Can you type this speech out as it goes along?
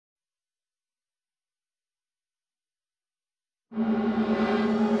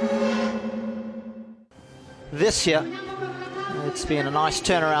This year, it's been a nice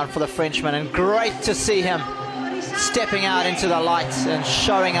turnaround for the Frenchman, and great to see him stepping out into the light and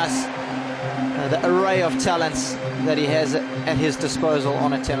showing us the array of talents that he has at his disposal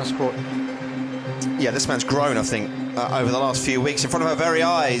on a tennis court. Yeah, this man's grown, I think, over the last few weeks in front of our very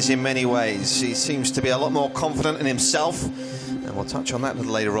eyes in many ways. He seems to be a lot more confident in himself, and we'll touch on that a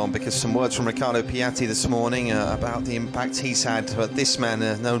little later on, because some words from Riccardo Piatti this morning about the impact he's had. But this man,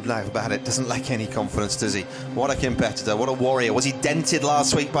 no doubt about it, doesn't lack any confidence, does he? What a competitor, what a warrior. Was he dented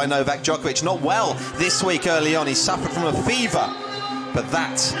last week by Novak Djokovic? Not well this week early on. He suffered from a fever, but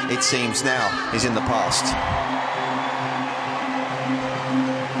that, it seems now, is in the past.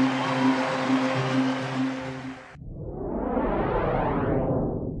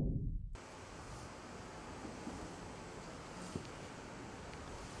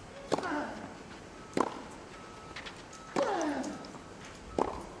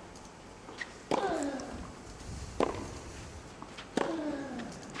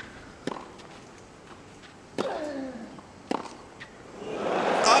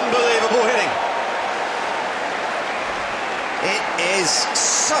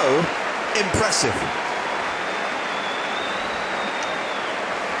 So impressive.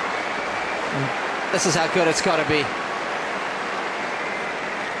 This is how good it's got to be.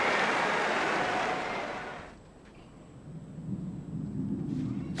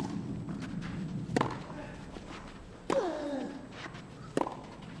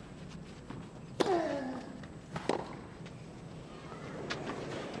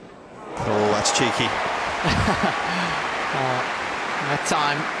 Oh, that's cheeky. That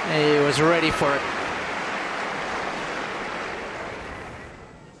time, he was ready for it.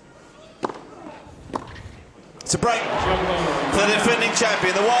 It's a break for the defending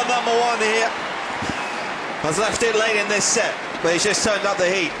champion. The world #1 here has left it late in this set, but he's just turned up the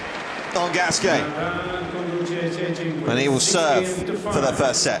heat on Gasquet. And he will serve for the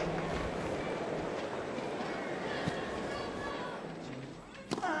first set.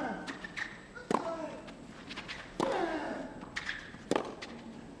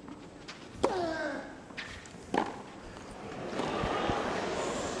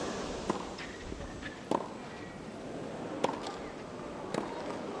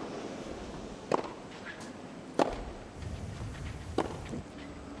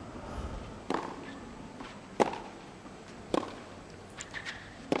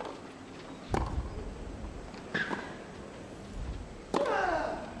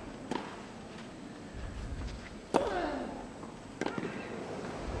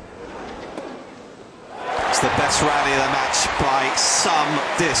 The best rally of the match by some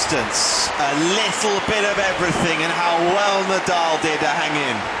distance. A little bit of everything, and how well Nadal did to hang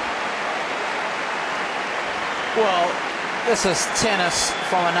in. Well, this is tennis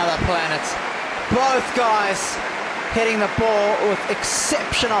from another planet. Both guys hitting the ball with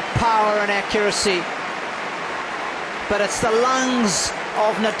exceptional power and accuracy. But it's the lungs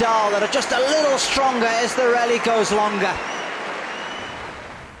of Nadal that are just a little stronger as the rally goes longer.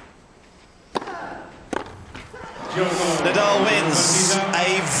 Nadal wins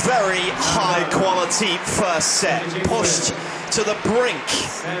a very high-quality first set, pushed to the brink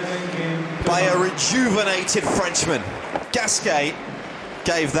by a rejuvenated Frenchman. Gasquet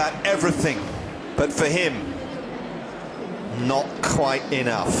gave that everything, but for him, not quite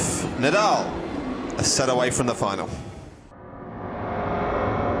enough. Nadal, a set away from the final.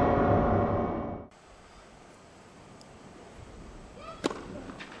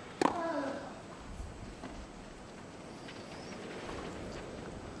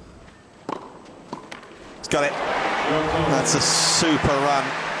 Got it. That's a super run.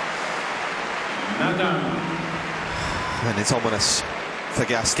 And it's ominous for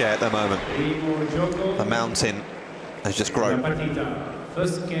Gasquet at the moment. The mountain has just grown.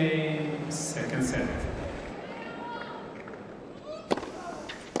 First game, second set.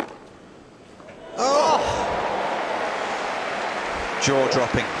 Oh! Jaw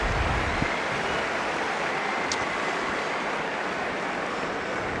dropping.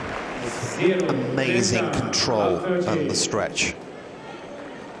 Amazing control on the stretch.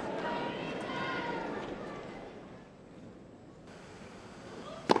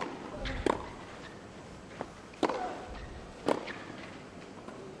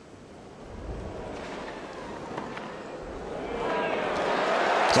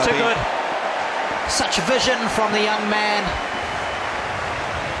 It's too good. Such vision from the young man.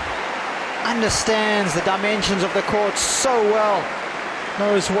 Understands the dimensions of the court so well.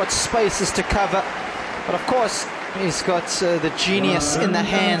 Knows what spaces to cover. But of course, he's got the genius in the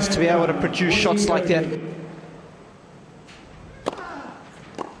hands to be able to produce shots like that.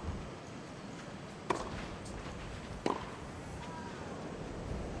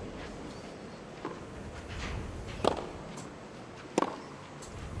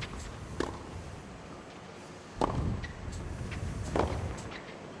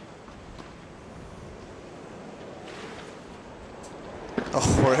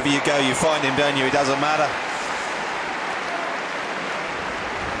 Wherever you go, you find him, don't you? It doesn't matter.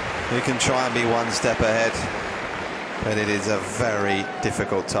 You can try and be one step ahead, but it is a very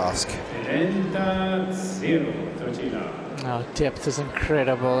difficult task. Oh, depth is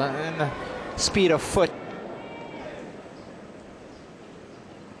incredible, and the speed of foot.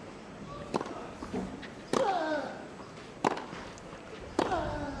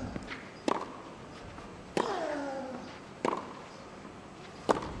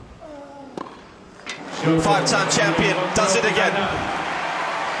 Five-time champion does it again.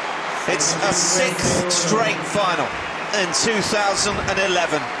 It's a 6th straight final in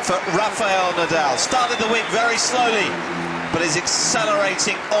 2011 for Rafael Nadal. Started the week very slowly, but is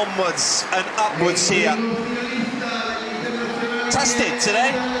accelerating onwards and upwards here. Tested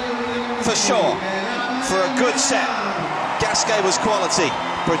today, for sure, for a good set. Gasquet was quality,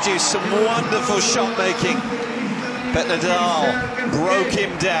 produced some wonderful shot making, but Nadal broke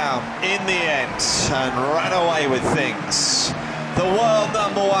him down in the end and ran away with things. The world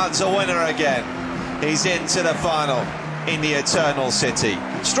 #1's a winner again. He's into the final in the Eternal City.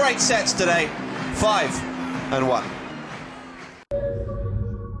 Straight sets today, 5-1.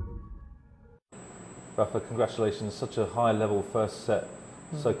 Rafa, congratulations. Such a high-level first set,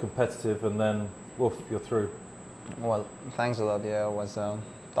 so competitive, and then, woof, you're through. Well, thanks a lot. Yeah, it was a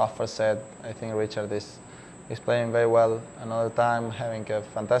tough first set. I think Richard is playing very well. Another time having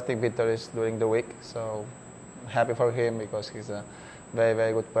fantastic victories during the week. So happy for him because he's a very,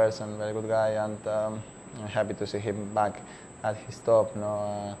 very good person, very good guy, and I'm happy to see him back at his top.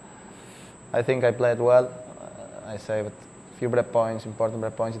 I think I played well. I saved a few break points, important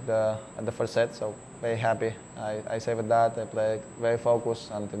break points at the first set, so very happy. I saved that. I played very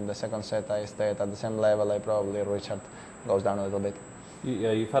focused, and in the second set I stayed at the same level. Probably Richard goes down a little bit.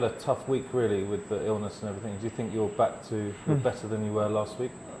 Yeah, you've had a tough week really with the illness and everything. Do you think you're back to better than you were last week?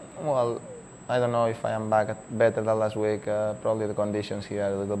 Well, I don't know if I am back better than last week. Probably the conditions here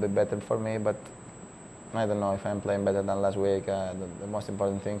are a little bit better for me, but I don't know if I'm playing better than last week. The most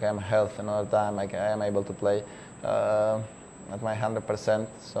important thing, I am healthy another time. I am able to play at my 100%,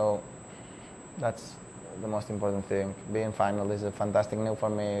 so that's the most important thing. Being final is a fantastic news for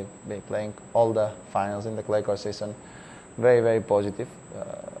me. Playing all the finals in the clay court season, very, very positive.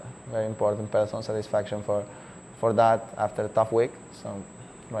 Very important personal satisfaction for that after a tough week. So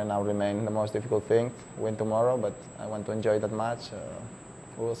right now remain the most difficult thing, win tomorrow, but I want to enjoy that match.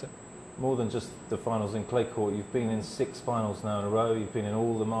 We will see. More than just the finals in clay court, you've been in 6 finals now in a row. You've been in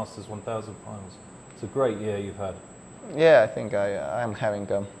all the Masters 1000 finals. It's a great year you've had. Yeah, I think I am having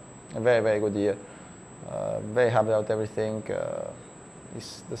a very, very good year. Very happy about everything.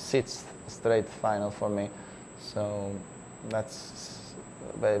 It's the 6th straight final for me, so that's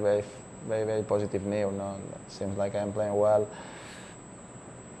very, very, very, very positive news. It seems like I'm playing well,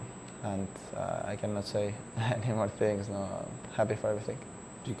 and I cannot say any more things. I'm happy for everything.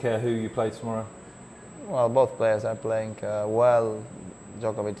 Do you care who you play tomorrow? Well, both players are playing well.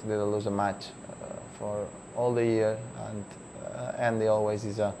 Djokovic didn't lose a match for all the year, and Andy always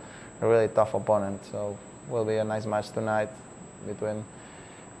is a really tough opponent. So it will be a nice match tonight between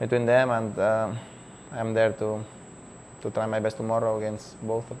them, and I'm there to try my best tomorrow against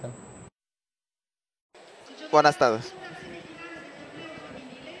both of them. Buenas tardes.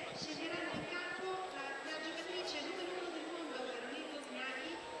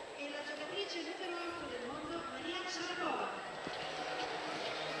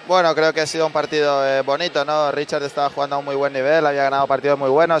 Bueno, creo que ha sido un partido bonito, ¿no? Richard estaba jugando a un muy buen nivel, había ganado partidos muy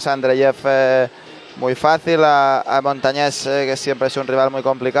buenos, a Andreyev muy fácil, a Montañés, que siempre es un rival muy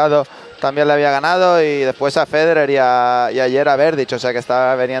complicado, también le había ganado, y después a Federer y ayer a Berdych, o sea que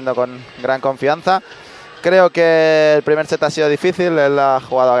estaba veniendo con gran confianza. Creo que el primer set ha sido difícil, él ha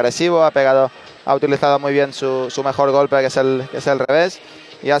jugado agresivo, ha utilizado muy bien su mejor golpe, que es el revés,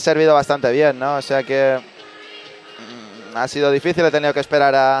 y ha servido bastante bien, ¿no? O sea que ha sido difícil, he tenido que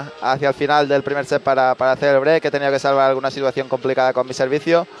esperar hacia el final del primer set para hacer el break, he tenido que salvar alguna situación complicada con mi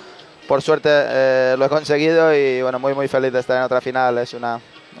servicio. Por suerte lo he conseguido y bueno, muy feliz de estar en otra final, es una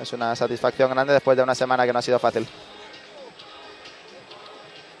satisfacción grande después de una semana que no ha sido fácil.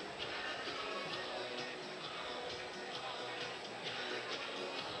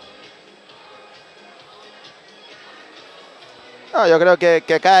 No, yo creo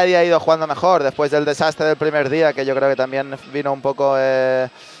que cada día he ido jugando mejor después del desastre del primer día, que yo creo que también vino un poco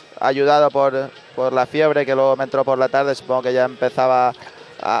ayudado por la fiebre que luego me entró por la tarde. Supongo que ya empezaba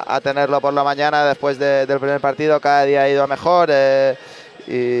a tenerlo por la mañana después del primer partido. Cada día he ido mejor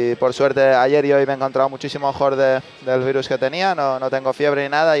y por suerte ayer y hoy me he encontrado muchísimo mejor del virus que tenía. No tengo fiebre ni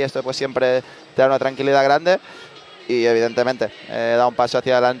nada y esto pues siempre te da una tranquilidad grande. y evidentemente da un paso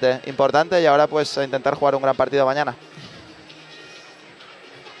hacia adelante importante y ahora pues a intentar jugar un gran partido mañana.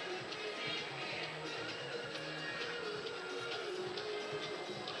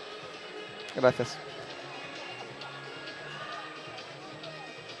 Gracias.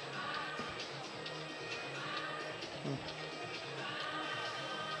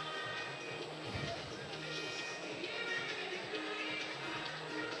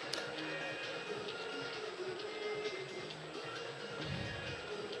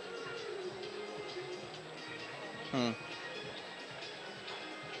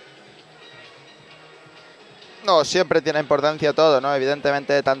 No, siempre tiene importancia todo, ¿no?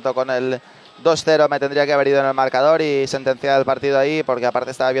 Evidentemente, tanto con el 2-0 me tendría que haber ido en el marcador y sentenciar el partido ahí, porque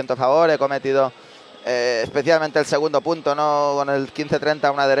aparte estaba viento a favor, he cometido especialmente el segundo punto, ¿no? Con el 15-30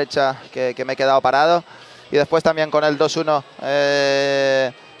 a una derecha que me he quedado parado, y después también con el 2-1,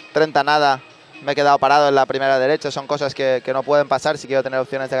 30 nada, me he quedado parado en la primera derecha. Son cosas que no pueden pasar si quiero tener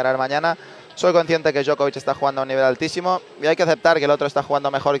opciones de ganar mañana. Soy consciente que Djokovic está jugando a un nivel altísimo y hay que aceptar que el otro está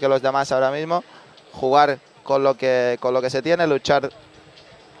jugando mejor que los demás ahora mismo. Jugar con lo que se tiene, luchar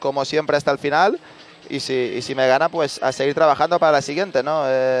como siempre hasta el final, y si me gana, pues a seguir trabajando para la siguiente, ¿no?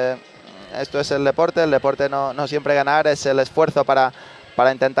 Esto es el deporte no siempre ganar, es el esfuerzo para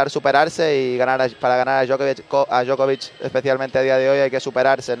intentar superarse y para ganar a Djokovic, especialmente a día de hoy, hay que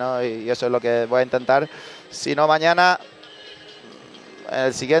superarse, ¿no? Y eso es lo que voy a intentar, si no mañana, en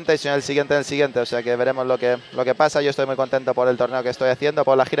el siguiente, y si no el siguiente, o sea que veremos lo que pasa. Yo estoy muy contento por el torneo que estoy haciendo,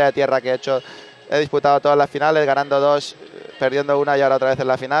 por la gira de tierra que he hecho. He disputado todas las finales, ganando 2, perdiendo 1 y ahora otra vez en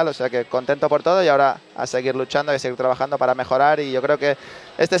la final. O sea que contento por todo y ahora a seguir luchando y a seguir trabajando para mejorar. Y yo creo que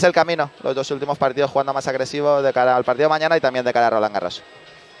este es el camino. Los 2 últimos partidos jugando más agresivo de cara al partido de mañana y también de cara a Roland Garros.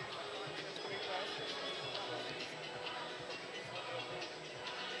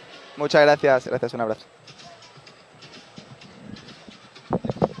 Muchas gracias. Gracias, un abrazo.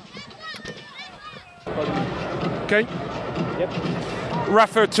 Okay. Yep.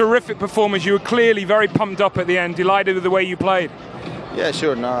 Rafa, terrific performance. You were clearly very pumped up at the end, delighted with the way you played. Yeah,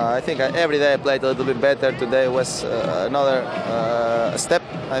 sure. No, I think every day I played a little bit better. Today was another step,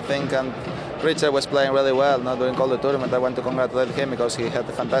 I think, and Richard was playing really well during all the tournament. I want to congratulate him because he had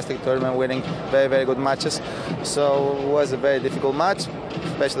a fantastic tournament, winning very, very good matches. So it was a very difficult match,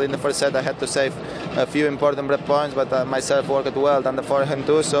 especially in the first set. I had to save a few important break points, but myself worked well, and the forehand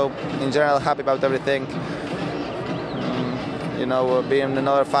too. So in general, happy about everything. You know, being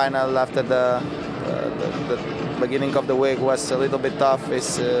another final after the beginning of the week was a little bit tough.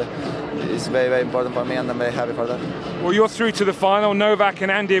 It's very, very important for me, and I'm very happy for that. Well, you're through to the final. Novak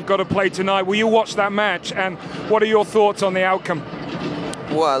and Andy have got to play tonight. Will you watch that match, and what are your thoughts on the outcome?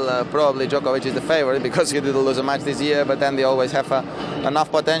 Well, probably Djokovic is the favorite because he didn't lose a match this year, but Andy always have enough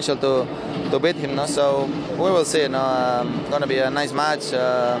potential to beat him. No? So we will see. Going to be a nice match.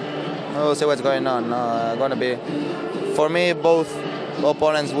 We will see what's going on. Going to be, for me, both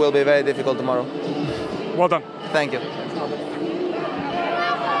opponents will be very difficult tomorrow. Well done. Thank you.